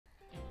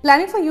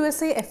Planning for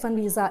USA F1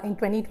 visa in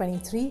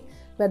 2023,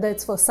 whether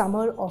it's for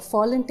summer or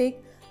fall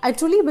intake, I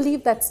truly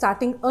believe that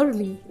starting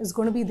early is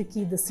going to be the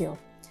key this year.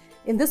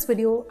 In this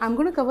video, I'm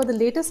going to cover the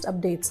latest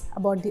updates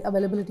about the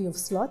availability of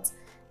slots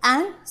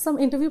and some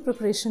interview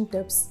preparation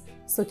tips,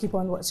 so keep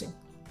on watching.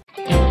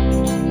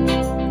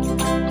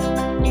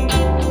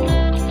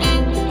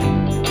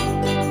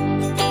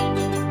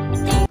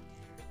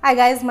 Hi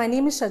guys, my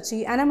name is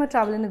Shachi and I'm a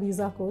travel and a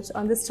visa coach.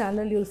 On this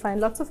channel, you'll find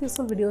lots of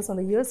useful videos on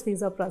the US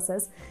visa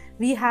process.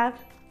 We have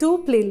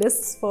 2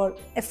 playlists for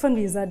F1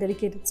 visa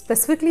dedicated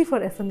specifically for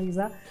F1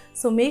 visa,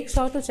 so make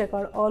sure to check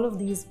out all of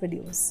these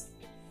videos.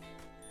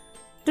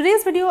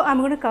 Today's video, I'm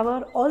going to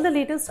cover all the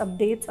latest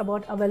updates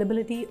about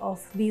availability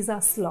of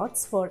visa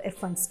slots for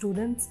F1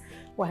 students,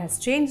 what has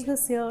changed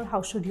this year,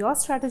 how should your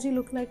strategy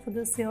look like for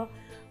this year.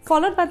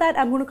 Followed by that,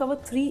 I'm going to cover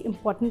 3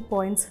 important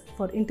points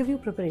for interview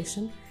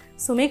preparation.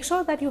 So make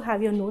sure that you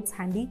have your notes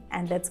handy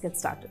and let's get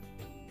started.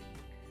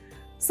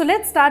 So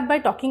let's start by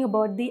talking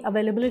about the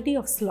availability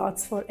of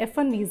slots for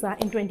F1 visa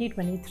in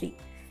 2023.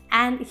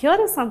 And here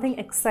is something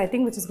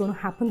exciting which is going to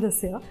happen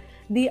this year.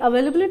 The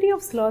availability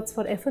of slots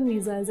for F1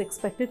 visa is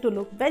expected to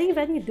look very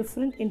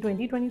different in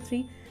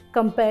 2023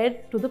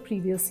 compared to the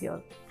previous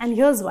year. And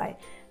here's why.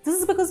 This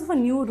is because of a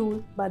new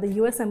rule by the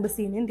US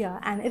Embassy in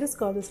India, and it is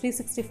called the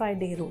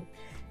 365-day rule.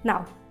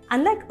 Now,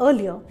 unlike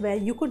earlier, where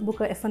you could book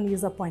a F1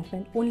 visa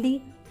appointment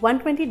only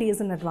 120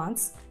 days in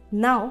advance,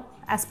 now,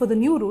 as per the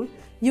new rule,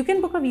 you can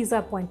book a visa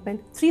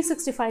appointment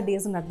 365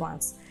 days in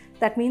advance.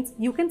 That means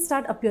you can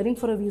start appearing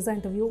for a visa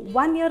interview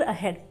 1 year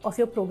ahead of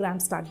your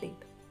program start date.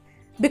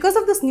 Because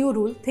of this new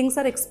rule, things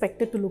are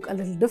expected to look a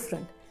little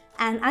different.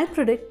 And I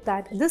predict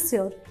that this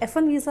year,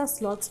 F1 visa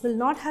slots will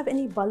not have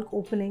any bulk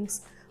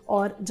openings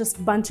or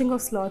just bunching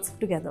of slots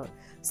together.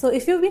 So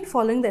if you've been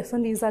following the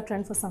F1 visa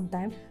trend for some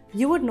time,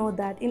 you would know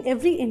that in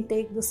every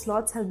intake, the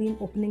slots have been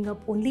opening up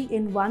only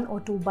in 1 or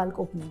 2 bulk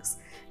openings.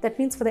 That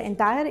means for the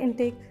entire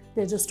intake,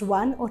 there are just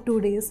 1 or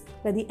 2 days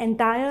where the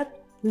entire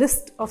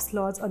list of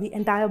slots or the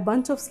entire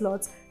bunch of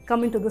slots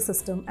come into the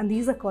system, and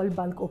these are called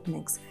bulk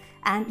openings.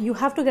 And you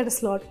have to get a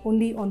slot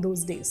only on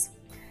those days.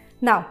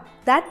 Now,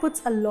 that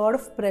puts a lot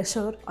of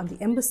pressure on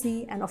the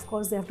embassy, and of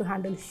course, they have to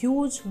handle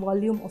huge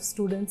volume of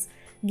students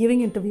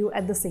giving interview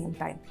at the same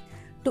time.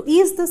 To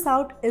ease this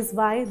out is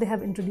why they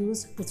have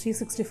introduced the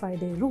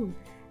 365-day rule.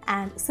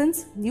 And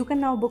since you can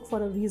now book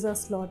for a visa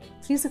slot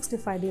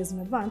 365 days in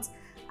advance,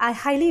 I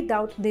highly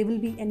doubt there will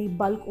be any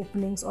bulk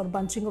openings or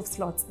bunching of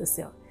slots this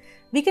year.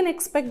 We can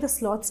expect the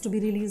slots to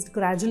be released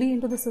gradually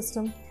into the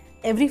system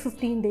every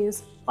 15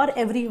 days or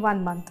every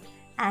 1 month.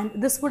 And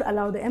this would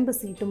allow the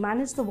embassy to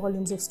manage the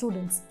volumes of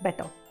students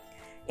better.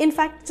 In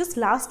fact, just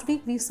last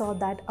week we saw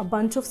that a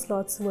bunch of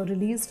slots were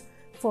released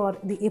for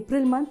the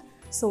April month.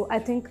 So I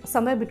think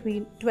somewhere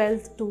between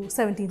 12th to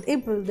 17th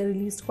April, they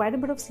released quite a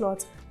bit of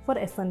slots for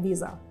F1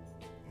 visa.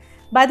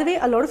 By the way,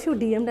 a lot of you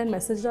DM'd and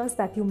messaged us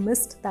that you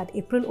missed that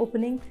April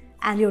opening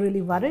and you're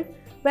really worried.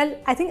 Well,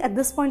 I think at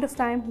this point of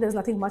time, there's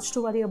nothing much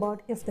to worry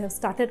about. If they have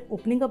started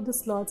opening up the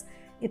slots,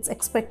 it's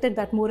expected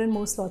that more and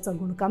more slots are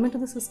going to come into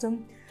the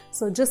system.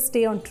 So just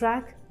stay on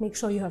track, make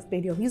sure you have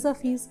paid your visa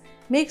fees,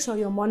 make sure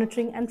you're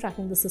monitoring and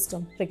tracking the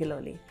system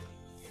regularly.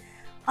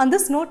 On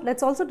this note,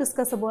 let's also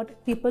discuss about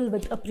people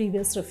with a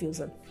previous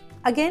refusal.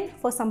 Again,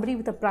 for somebody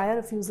with a prior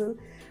refusal,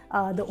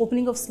 the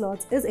opening of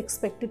slots is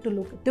expected to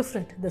look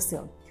different this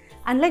year.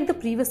 Unlike the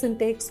previous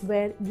intakes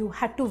where you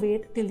had to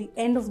wait till the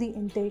end of the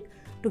intake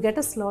to get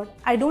a slot,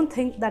 I don't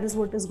think that is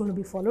what is going to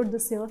be followed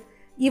this year.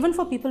 Even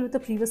for people with a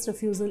previous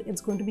refusal,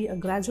 it's going to be a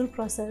gradual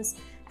process,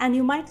 and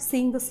you might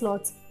seeing the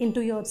slots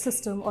into your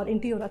system or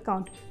into your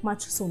account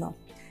much sooner.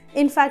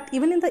 In fact,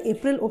 even in the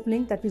April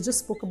opening that we just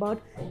spoke about,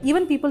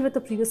 even people with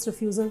a previous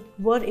refusal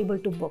were able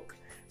to book.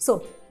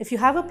 So if you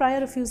have a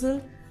prior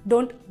refusal,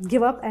 don't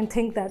give up and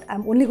think that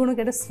I'm only going to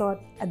get a slot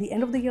at the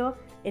end of the year.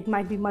 It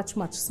might be much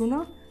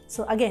sooner.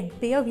 So again,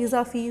 pay your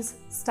visa fees,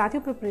 start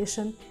your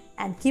preparation,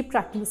 and keep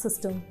tracking the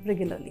system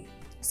regularly.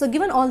 So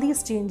given all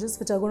these changes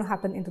which are going to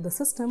happen into the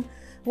system,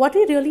 what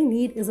we really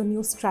need is a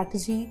new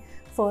strategy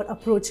for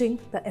approaching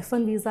the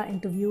F1 visa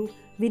interview.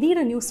 We need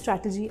a new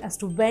strategy as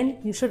to when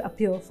you should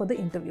appear for the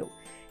interview.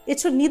 It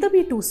should neither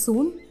be too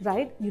soon,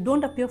 right? You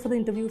don't appear for the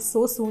interview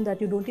so soon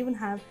that you don't even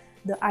have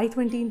the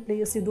I-20 in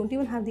place, you don't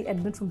even have the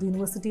admit from the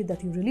university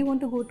that you really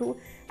want to go to,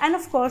 and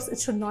of course, it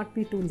should not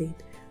be too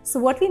late. So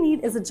what we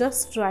need is a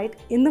just right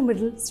in the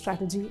middle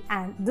strategy,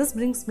 and this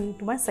brings me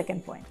to my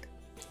second point.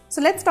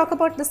 So let's talk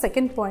about the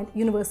second point,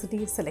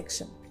 university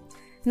selection.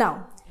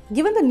 Now,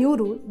 given the new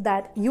rule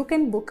that you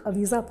can book a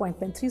visa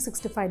appointment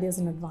 365 days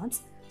in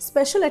advance,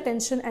 special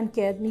attention and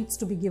care needs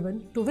to be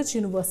given to which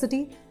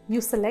university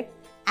you select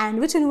and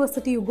which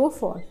university you go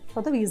for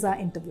the visa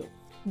interview.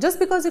 Just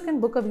because you can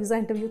book a visa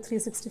interview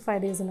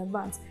 365 days in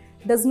advance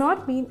does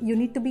not mean you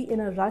need to be in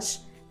a rush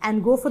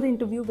and go for the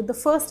interview with the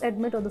first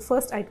admit or the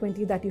first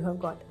I-20 that you have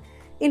got.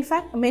 In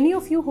fact, many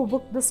of you who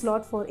booked the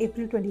slot for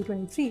April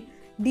 2023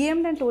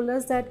 DM'd and told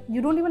us that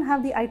you don't even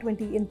have the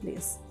I-20 in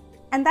place.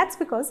 And that's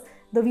because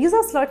The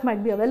visa slot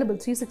might be available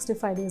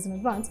 365 days in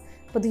advance,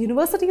 but the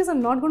universities are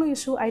not going to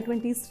issue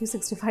I-20s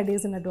 365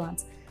 days in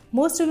advance.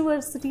 Most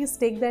universities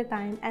take their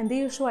time and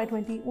they issue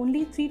I-20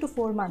 only 3 to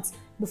 4 months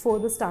before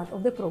the start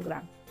of the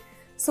program.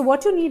 So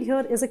what you need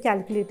here is a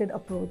calculated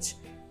approach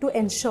to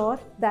ensure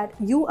that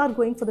you are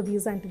going for the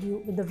visa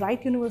interview with the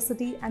right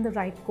university and the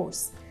right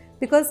course.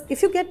 Because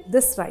if you get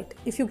this right,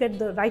 if you get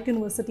the right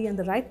university and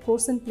the right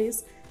course in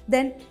place,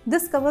 then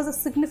this covers a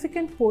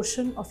significant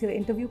portion of your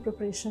interview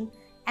preparation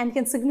and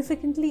can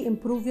significantly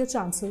improve your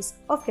chances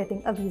of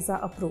getting a visa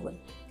approval.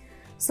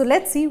 So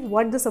let's see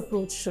what this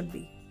approach should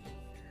be.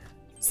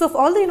 So of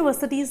all the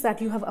universities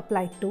that you have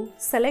applied to,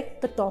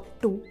 select the top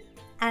 2,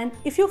 and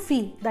if you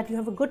feel that you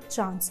have a good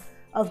chance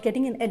of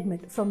getting an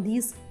admit from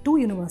these 2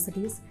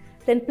 universities,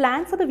 then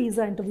plan for the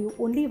visa interview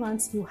only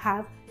once you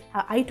have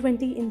an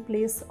I-20 in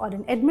place or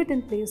an admit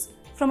in place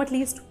from at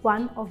least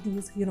one of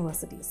these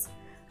universities.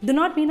 Do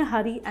not be in a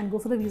hurry and go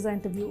for the visa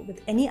interview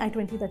with any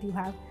I-20 that you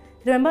have.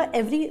 Remember,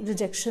 every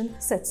rejection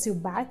sets you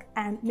back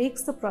and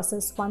makes the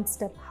process one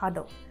step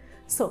harder.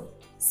 So,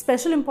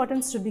 special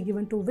importance should be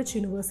given to which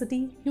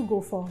university you go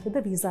for with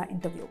the visa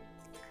interview.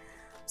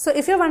 So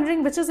if you're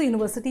wondering which is the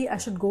university I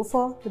should go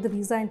for with the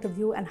visa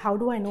interview and how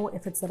do I know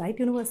if it's the right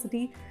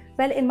university,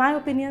 well, in my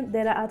opinion,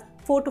 there are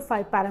 4 to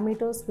 5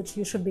 parameters which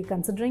you should be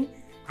considering,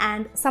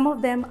 and some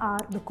of them are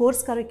the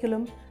course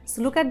curriculum.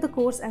 So look at the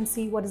course and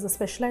see what is the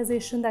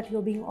specialization that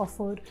you're being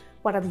offered,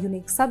 what are the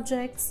unique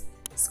subjects.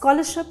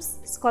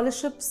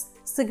 Scholarships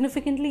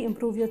significantly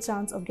improve your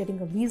chance of getting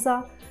a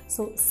visa,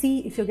 so see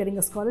if you're getting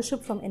a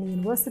scholarship from any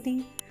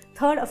university.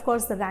 Third, of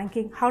course, the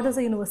ranking. How does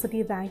a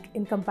university rank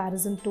in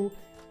comparison to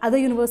other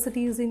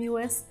universities in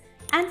US?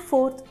 And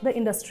fourth, the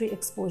industry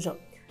exposure.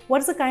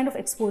 What is the kind of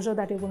exposure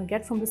that you're going to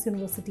get from this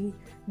university?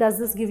 Does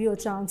this give you a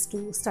chance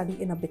to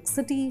study in a big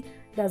city?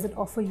 Does it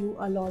offer you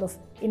a lot of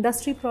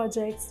industry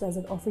projects? Does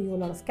it offer you a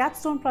lot of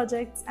capstone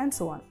projects? And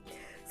so on.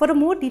 For a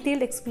more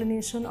detailed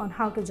explanation on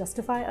how to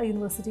justify a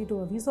university to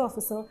a visa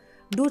officer,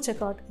 do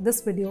check out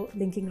this video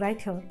linking right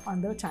here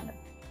on the channel.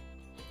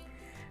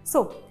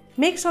 So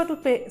make sure to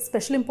pay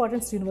special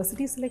importance to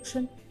university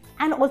selection,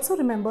 and also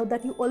remember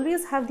that you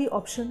always have the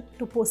option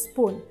to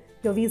postpone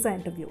your visa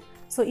interview.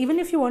 So even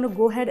if you want to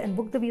go ahead and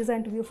book the visa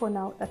interview for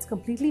now, that's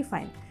completely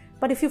fine.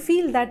 But if you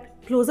feel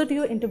that closer to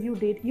your interview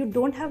date, you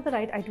don't have the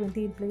right I-20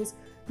 in place,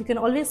 you can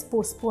always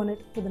postpone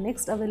it to the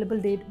next available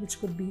date, which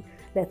could be,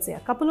 let's say, a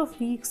couple of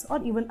weeks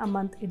or even a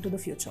month into the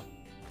future.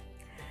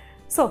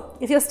 So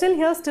if you're still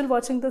here, still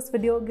watching this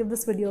video, give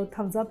this video a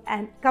thumbs up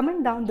and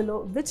comment down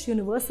below which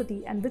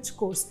university and which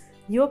course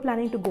you're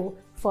planning to go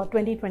for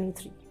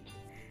 2023.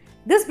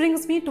 This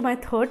brings me to my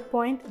third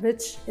point,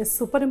 which is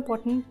super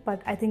important,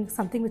 but I think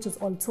something which is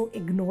also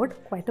ignored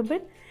quite a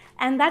bit,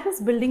 and that is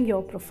building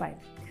your profile.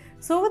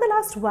 So over the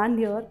last 1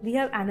 year, we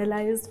have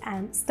analyzed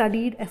and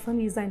studied F1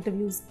 visa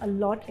interviews a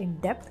lot in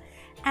depth,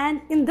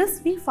 and in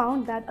this we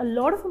found that a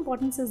lot of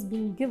importance is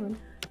being given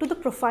to the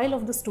profile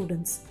of the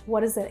students.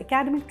 What is their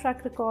academic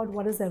track record?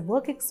 What is their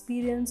work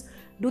experience?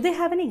 Do they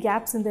have any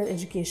gaps in their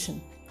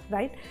education,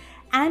 right?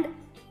 And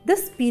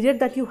this period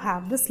that you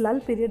have, this lull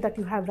period that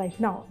you have right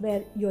now,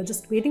 where you're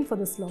just waiting for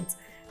the slots,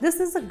 this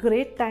is a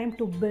great time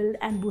to build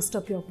and boost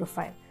up your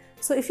profile.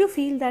 So if you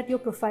feel that your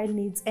profile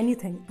needs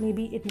anything,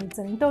 maybe it needs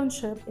an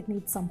internship, it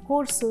needs some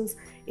courses,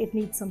 it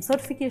needs some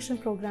certification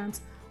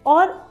programs,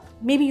 or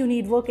maybe you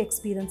need work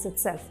experience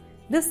itself,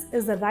 this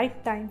is the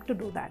right time to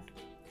do that.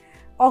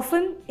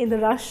 Often in the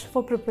rush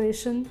for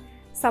preparation,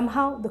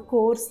 somehow the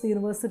course, the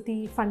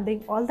university,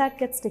 funding, all that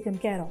gets taken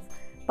care of.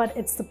 But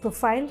it's the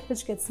profile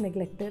which gets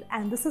neglected,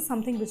 and this is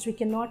something which we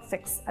cannot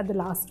fix at the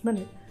last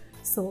minute.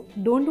 So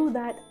don't do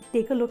that.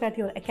 Take a look at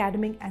your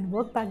academic and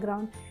work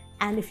background,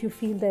 and if you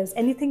feel there's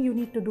anything you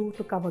need to do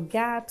to cover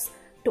gaps,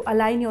 to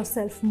align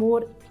yourself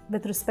more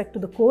with respect to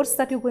the course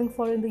that you're going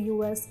for in the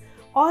US,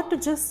 or to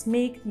just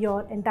make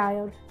your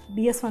entire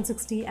BS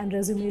 160 and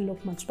resume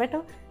look much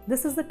better,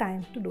 this is the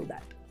time to do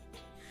that.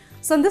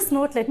 So on this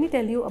note, let me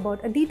tell you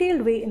about a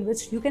detailed way in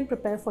which you can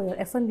prepare for your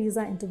F1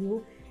 visa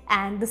interview.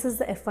 And this is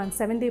the F1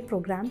 7-day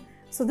program.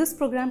 So this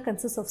program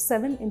consists of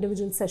 7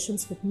 individual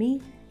sessions with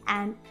me,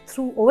 and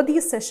over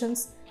these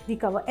sessions, we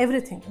cover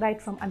everything, right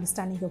from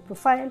understanding your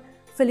profile,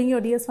 filling your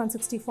DS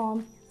 160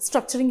 form,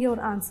 structuring your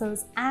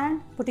answers,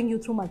 and putting you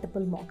through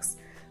multiple mocks.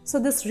 So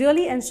this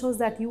really ensures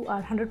that you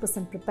are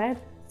 100% prepared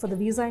for the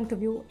visa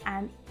interview,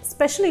 and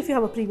especially if you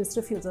have a previous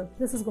refusal,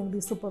 this is going to be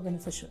super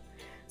beneficial.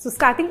 So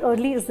starting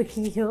early is the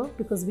key here,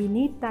 because we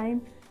need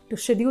time to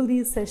schedule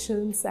these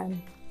sessions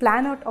and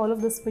plan out all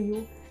of this for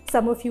you.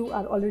 Some of you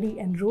are already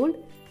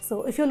enrolled.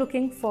 So if you're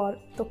looking for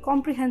the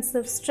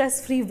comprehensive,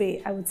 stress-free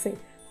way, I would say,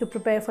 to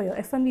prepare for your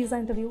F1 visa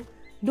interview,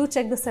 do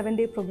check the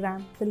 7-day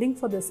program. The link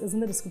for this is in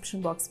the description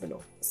box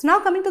below. So now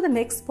coming to the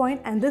next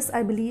point, and this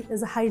I believe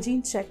is a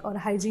hygiene check or a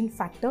hygiene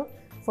factor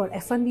for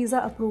F1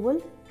 visa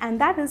approval,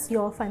 and that is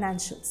your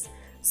financials.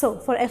 So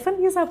for F1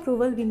 visa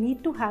approval, we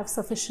need to have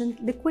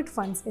sufficient liquid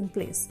funds in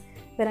place.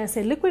 When I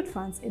say liquid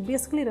funds, it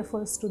basically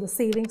refers to the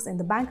savings in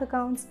the bank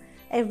accounts,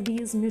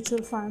 FDs,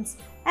 mutual funds,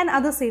 and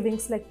other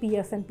savings like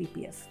PF and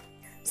PPF.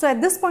 So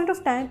at this point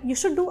of time, you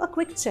should do a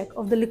quick check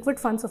of the liquid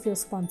funds of your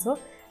sponsor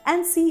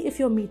and see if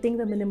you're meeting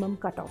the minimum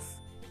cutoff.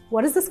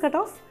 What is this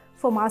cutoff?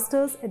 For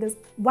masters, it is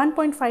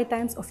 1.5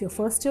 times of your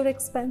first year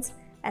expense,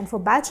 and for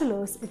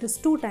bachelors, it is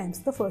 2 times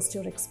the first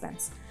year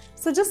expense.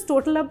 So just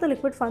total up the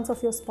liquid funds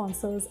of your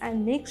sponsors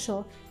and make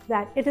sure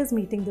that it is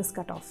meeting this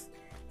cutoff.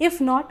 If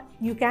not,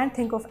 you can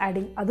think of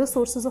adding other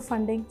sources of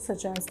funding,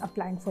 such as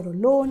applying for a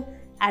loan,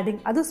 adding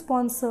other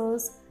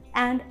sponsors,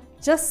 and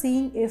just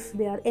seeing if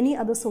there are any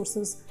other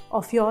sources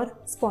of your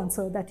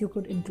sponsor that you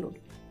could include.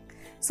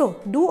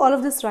 So do all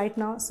of this right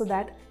now so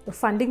that the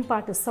funding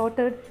part is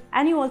sorted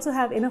and you also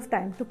have enough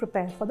time to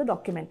prepare for the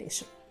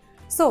documentation.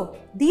 So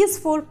these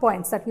 4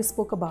 points that we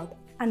spoke about,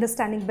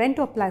 understanding when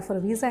to apply for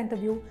a visa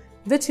interview,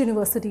 which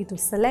university to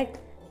select,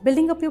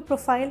 building up your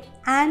profile,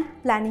 and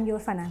planning your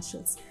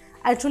financials.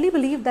 I truly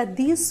believe that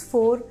these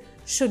 4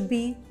 should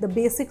be the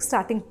basic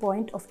starting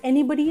point of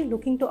anybody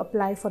looking to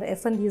apply for a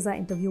F1 visa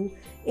interview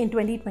in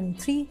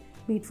 2023,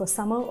 be it for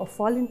summer or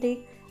fall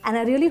intake. And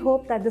I really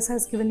hope that this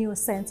has given you a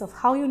sense of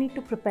how you need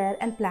to prepare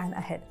and plan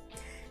ahead.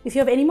 If you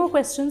have any more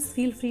questions,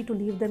 feel free to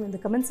leave them in the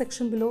comment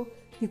section below.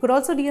 You could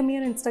also DM me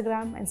on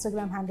Instagram.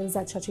 Instagram handle is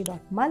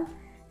 @shachi.mall.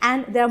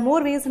 And there are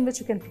more ways in which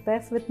you can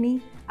prepare with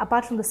me.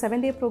 Apart from the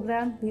 7-day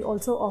program, we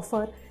also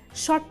offer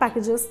short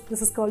packages.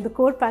 This is called the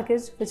core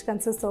package, which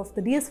consists of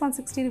the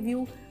DS-160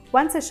 review,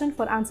 1 session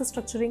for answer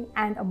structuring,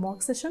 and a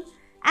mock session.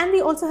 And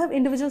we also have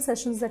individual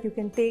sessions that you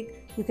can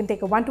take. You can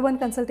take a one-to-one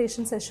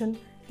consultation session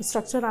to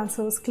structure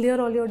answers, clear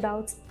all your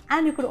doubts,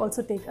 and you could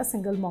also take a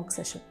single mock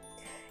session.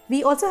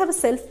 We also have a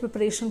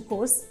self-preparation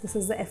course. This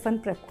is the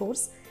F1 prep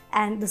course,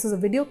 and this is a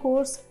video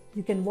course.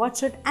 You can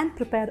watch it and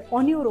prepare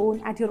on your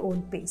own at your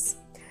own pace.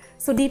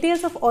 So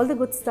details of all the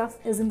good stuff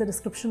is in the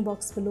description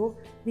box below.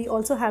 We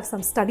also have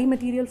some study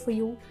material for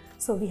you.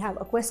 So we have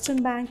a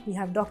question bank, we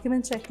have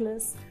document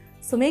checklists.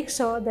 So make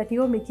sure that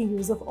you are making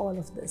use of all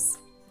of this.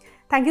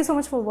 Thank you so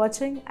much for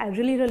watching. I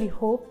really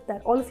hope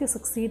that all of you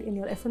succeed in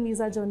your F1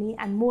 visa journey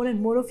and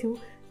more of you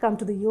come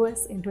to the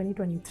US in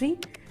 2023.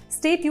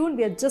 Stay tuned,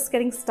 we are just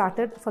getting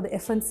started for the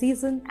F1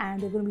 season and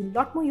there's going to be a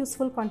lot more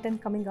useful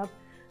content coming up.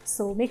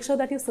 So make sure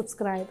that you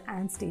subscribe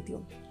and stay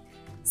tuned.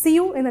 See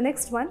you in the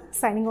next one.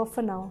 Signing off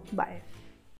for now. Bye.